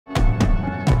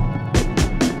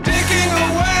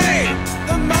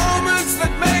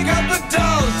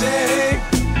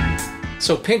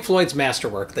So Pink Floyd's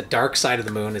masterwork, The Dark Side of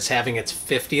the Moon, is having its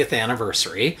 50th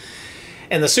anniversary,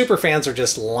 and the superfans are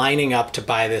just lining up to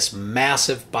buy this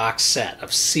massive box set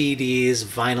of CDs,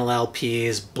 vinyl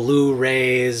LPs,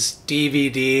 Blu-rays,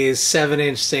 DVDs,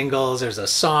 7-inch singles, there's a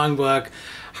songbook,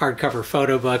 hardcover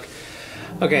photo book.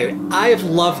 Okay, I've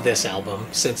loved this album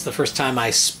since the first time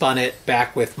I spun it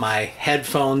back with my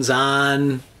headphones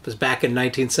on. It was back in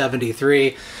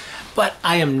 1973. But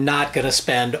I am not going to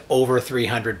spend over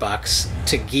 $300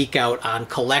 to geek out on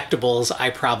collectibles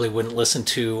I probably wouldn't listen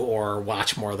to or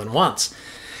watch more than once.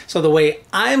 So the way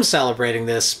I'm celebrating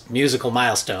this musical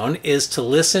milestone is to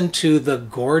listen to the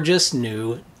gorgeous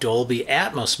new Dolby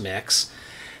Atmos mix.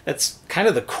 That's kind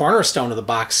of the cornerstone of the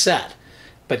box set.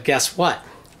 But guess what?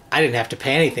 I didn't have to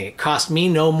pay anything. It cost me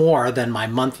no more than my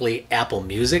monthly Apple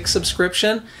Music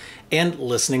subscription and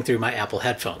listening through my Apple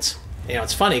headphones. You know,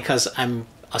 it's funny because I'm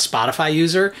a Spotify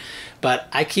user, but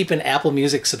I keep an Apple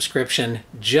Music subscription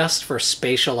just for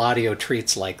spatial audio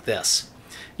treats like this.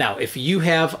 Now, if you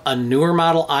have a newer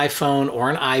model iPhone or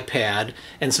an iPad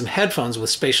and some headphones with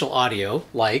spatial audio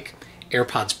like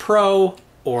AirPods Pro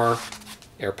or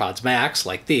AirPods Max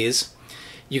like these,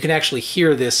 you can actually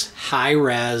hear this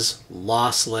high-res,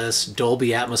 lossless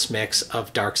Dolby Atmos mix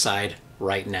of Dark Side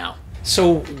right now.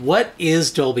 So what is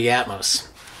Dolby Atmos?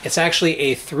 It's actually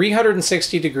a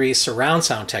 360-degree surround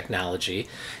sound technology,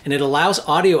 and it allows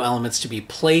audio elements to be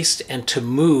placed and to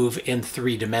move in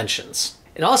 3 dimensions.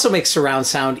 It also makes surround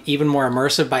sound even more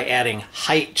immersive by adding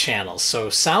height channels,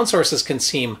 so sound sources can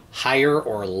seem higher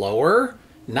or lower,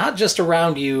 not just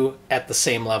around you at the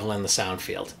same level in the sound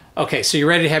field. Okay, so you're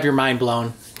ready to have your mind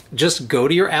blown? Just go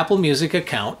to your Apple Music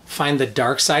account, find the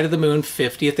Dark Side of the Moon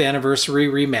 50th Anniversary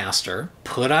Remaster,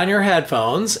 put on your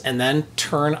headphones, and then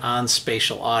turn on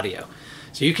spatial audio.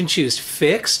 So you can choose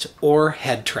fixed or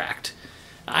head tracked.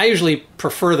 I usually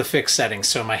prefer the fixed settings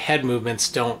so my head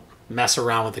movements don't mess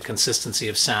around with the consistency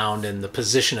of sound and the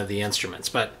position of the instruments,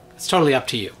 but it's totally up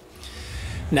to you.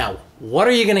 Now, what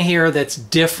are you going to hear that's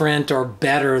different or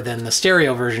better than the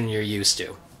stereo version you're used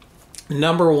to?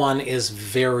 Number one is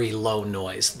very low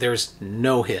noise. There's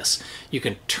no hiss. You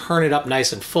can turn it up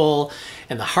nice and full,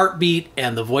 and the heartbeat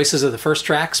and the voices of the first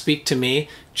track, Speak to Me,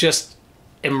 just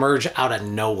emerge out of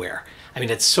nowhere. I mean,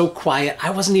 it's so quiet, I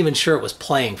wasn't even sure it was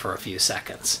playing for a few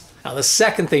seconds. Now, the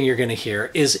second thing you're going to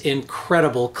hear is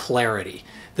incredible clarity.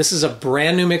 This is a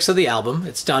brand new mix of the album.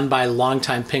 It's done by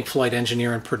longtime Pink Floyd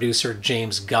engineer and producer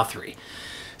James Guthrie.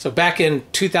 So back in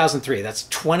 2003, that's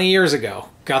 20 years ago,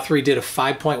 Guthrie did a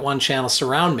 5.1 channel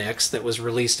surround mix that was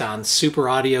released on Super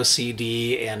Audio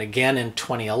CD and again in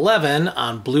 2011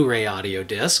 on Blu-ray audio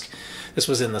disc. This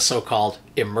was in the so-called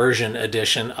immersion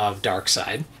edition of Dark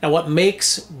Side. Now what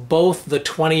makes both the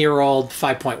 20-year-old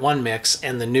 5.1 mix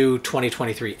and the new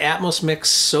 2023 Atmos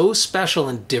mix so special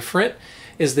and different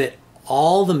is that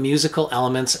all the musical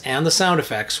elements and the sound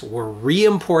effects were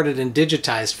re-imported and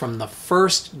digitized from the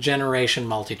first generation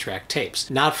multi-track tapes,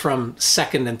 not from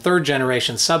second and third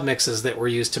generation submixes that were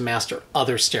used to master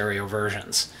other stereo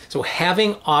versions. So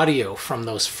having audio from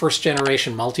those first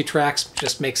generation multi-tracks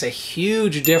just makes a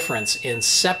huge difference in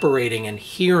separating and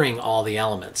hearing all the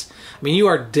elements. I mean, you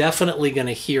are definitely going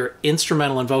to hear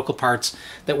instrumental and vocal parts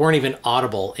that weren't even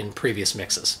audible in previous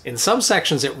mixes. In some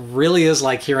sections, it really is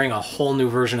like hearing a whole new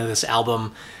version of this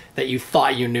album that you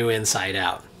thought you knew inside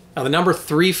out. Now, the number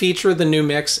 3 feature of the new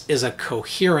mix is a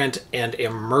coherent and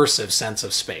immersive sense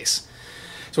of space.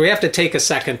 So we have to take a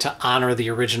second to honor the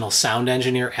original sound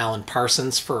engineer, Alan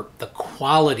Parsons, for the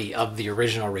quality of the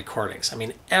original recordings. I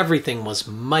mean, everything was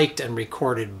mic'd and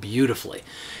recorded beautifully.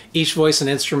 Each voice and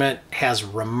instrument has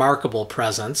remarkable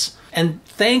presence. And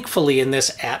thankfully in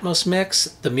this Atmos mix,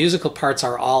 the musical parts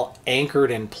are all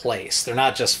anchored in place. They're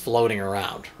not just floating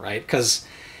around, right? Because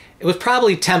it was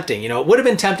probably tempting, it would have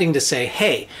been tempting to say,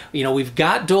 hey, we've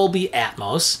got Dolby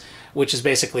Atmos, which is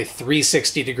basically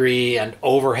 360-degree and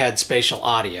overhead spatial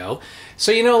audio.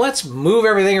 So, let's move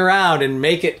everything around and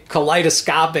make it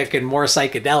kaleidoscopic and more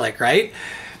psychedelic, right?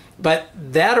 But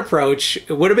that approach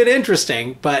would have been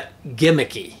interesting, but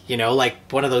gimmicky,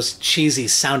 like one of those cheesy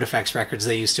sound effects records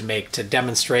they used to make to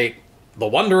demonstrate the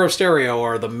wonder of stereo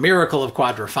or the miracle of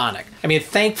quadraphonic. I mean,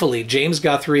 thankfully, James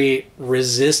Guthrie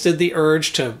resisted the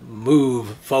urge to move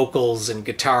vocals and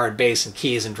guitar and bass and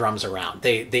keys and drums around.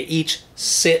 They each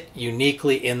sit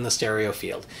uniquely in the stereo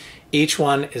field. Each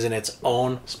one is in its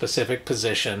own specific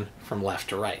position from left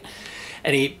to right.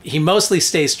 And he mostly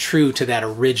stays true to that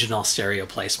original stereo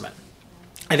placement.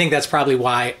 I think that's probably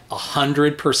why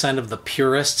 100% of the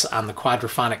purists on the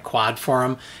Quadraphonic Quad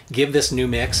forum give this new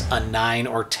mix a 9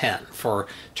 or 10 for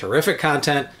terrific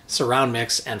content, surround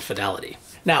mix, and fidelity.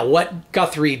 Now, what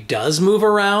Guthrie does move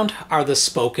around are the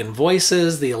spoken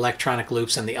voices, the electronic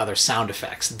loops, and the other sound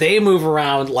effects. They move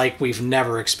around like we've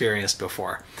never experienced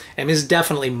before. And it's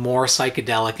definitely more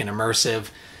psychedelic and immersive,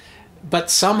 but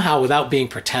somehow without being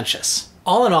pretentious.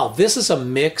 All in all, this is a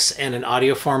mix and an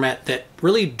audio format that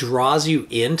really draws you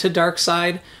into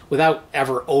Darkside without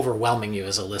ever overwhelming you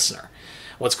as a listener.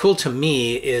 What's cool to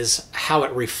me is how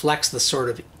it reflects the sort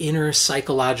of inner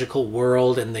psychological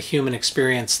world and the human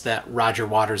experience that Roger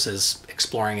Waters is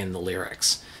exploring in the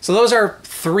lyrics. So those are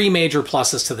three major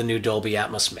pluses to the new Dolby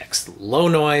Atmos mix: low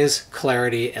noise,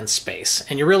 clarity, and space.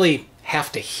 And you really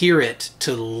have to hear it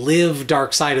to live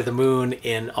Dark Side of the Moon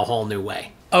in a whole new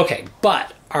way. Okay,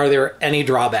 but are there any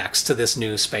drawbacks to this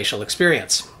new spatial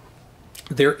experience?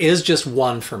 There is just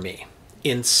one for me.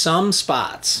 In some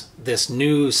spots, this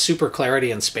new super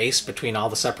clarity and space between all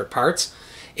the separate parts,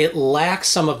 it lacks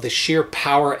some of the sheer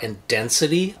power and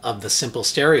density of the simple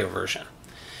stereo version.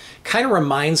 Kind of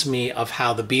reminds me of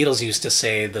how the Beatles used to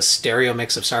say the stereo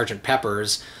mix of Sgt.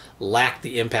 Pepper's lacked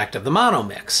the impact of the mono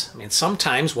mix. I mean,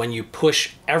 sometimes when you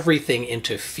push everything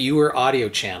into fewer audio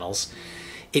channels,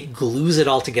 it glues it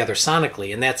all together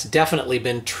sonically, and that's definitely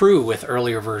been true with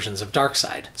earlier versions of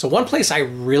Darkside. So one place I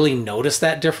really noticed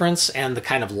that difference and the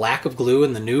kind of lack of glue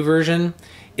in the new version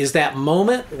is that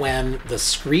moment when the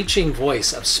screeching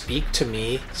voice of Speak to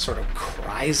Me sort of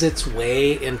cries its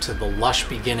way into the lush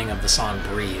beginning of the song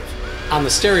Breathe. On the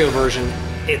stereo version,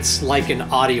 it's like an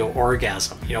audio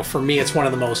orgasm. You know, for me, it's one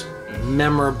of the most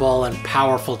memorable and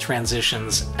powerful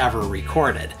transitions ever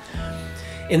recorded.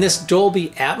 In this Dolby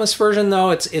Atmos version,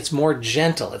 though, it's more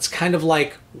gentle. It's kind of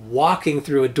like walking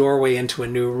through a doorway into a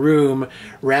new room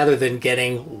rather than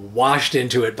getting washed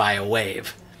into it by a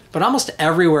wave. But almost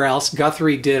everywhere else,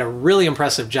 Guthrie did a really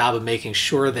impressive job of making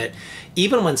sure that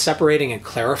even when separating and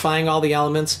clarifying all the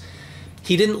elements,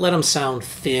 he didn't let them sound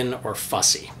thin or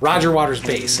fussy. Roger Waters'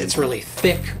 bass, it's really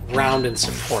thick, round, and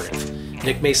supportive.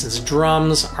 Nick Mason's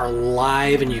drums are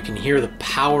live and you can hear the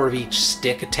power of each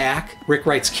stick attack. Rick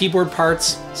Wright's keyboard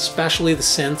parts, especially the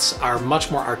synths, are much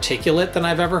more articulate than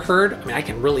I've ever heard. I mean, I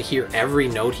can really hear every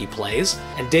note he plays.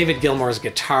 And David Gilmour's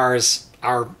guitars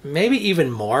are maybe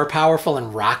even more powerful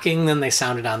and rocking than they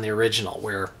sounded on the original,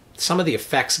 where some of the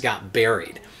effects got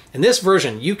buried. In this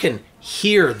version, you can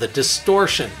hear the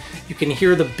distortion, you can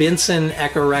hear the Benson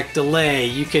Echo Rec delay,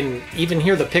 you can even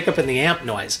hear the pickup in the amp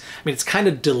noise. I mean, it's kind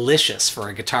of delicious for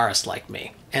a guitarist like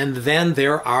me. And then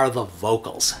there are the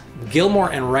vocals.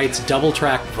 Gilmour and Wright's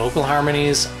double-track vocal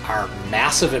harmonies are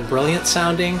massive and brilliant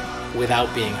sounding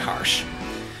without being harsh.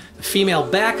 The female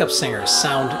backup singers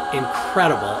sound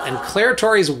incredible, and Claire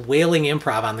Torrey's wailing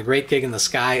improv on The Great Gig in the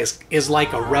Sky is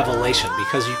like a revelation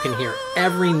because you can hear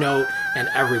every note and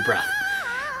every breath.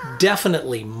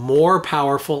 Definitely more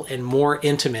powerful and more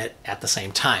intimate at the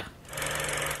same time.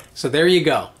 So there you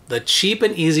go, the cheap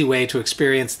and easy way to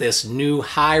experience this new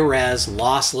high-res,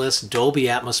 lossless Dolby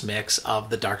Atmos mix of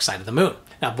The Dark Side of the Moon.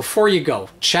 Now, before you go,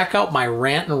 check out my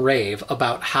rant and rave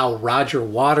about how Roger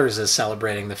Waters is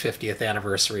celebrating the 50th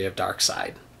anniversary of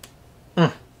Darkside.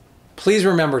 Please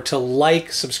remember to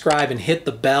like, subscribe, and hit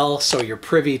the bell so you're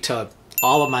privy to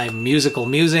all of my musical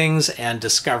musings and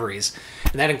discoveries.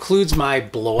 And that includes my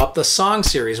Blow Up the Song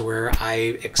series, where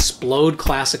I explode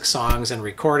classic songs and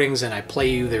recordings and I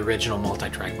play you the original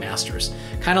multi-track masters,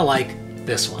 kind of like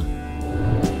this one.